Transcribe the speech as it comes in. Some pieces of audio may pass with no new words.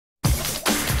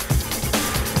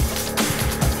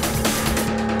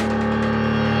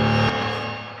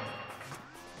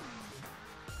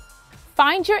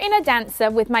Find your inner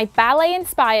dancer with my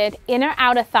ballet-inspired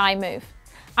inner-outer thigh move.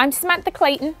 I'm Samantha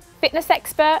Clayton, fitness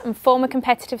expert and former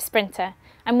competitive sprinter.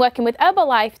 I'm working with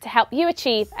Herbalife to help you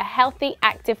achieve a healthy,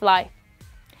 active life.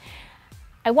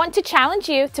 I want to challenge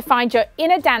you to find your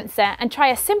inner dancer and try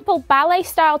a simple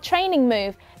ballet-style training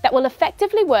move that will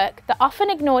effectively work the often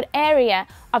ignored area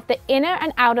of the inner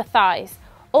and outer thighs,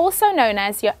 also known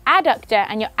as your adductor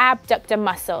and your abductor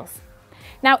muscles.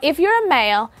 Now, if you're a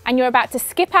male and you're about to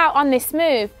skip out on this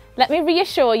move, let me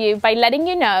reassure you by letting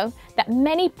you know that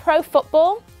many pro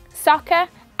football, soccer,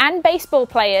 and baseball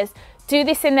players do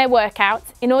this in their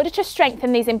workouts in order to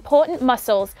strengthen these important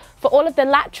muscles for all of the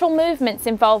lateral movements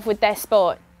involved with their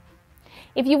sport.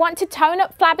 If you want to tone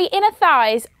up flabby inner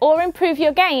thighs or improve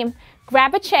your game,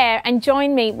 grab a chair and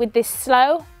join me with this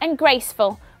slow and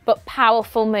graceful but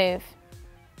powerful move.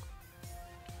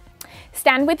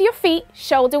 Stand with your feet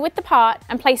shoulder width apart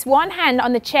and place one hand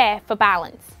on the chair for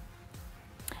balance.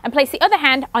 And place the other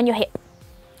hand on your hip.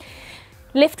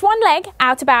 Lift one leg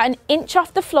out about an inch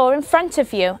off the floor in front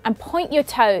of you and point your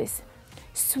toes.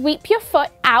 Sweep your foot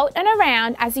out and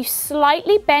around as you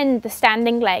slightly bend the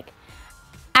standing leg.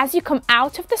 As you come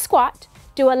out of the squat,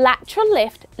 do a lateral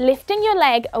lift, lifting your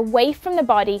leg away from the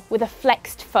body with a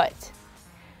flexed foot.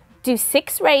 Do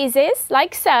 6 raises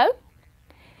like so.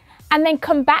 And then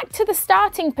come back to the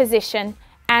starting position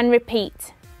and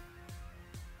repeat.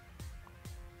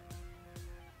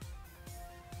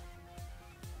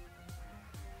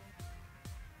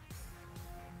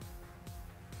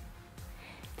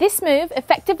 This move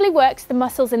effectively works the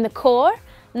muscles in the core,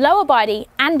 lower body,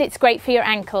 and it's great for your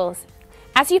ankles.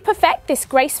 As you perfect this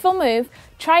graceful move,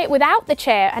 try it without the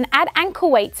chair and add ankle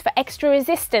weights for extra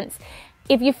resistance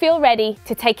if you feel ready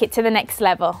to take it to the next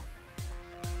level.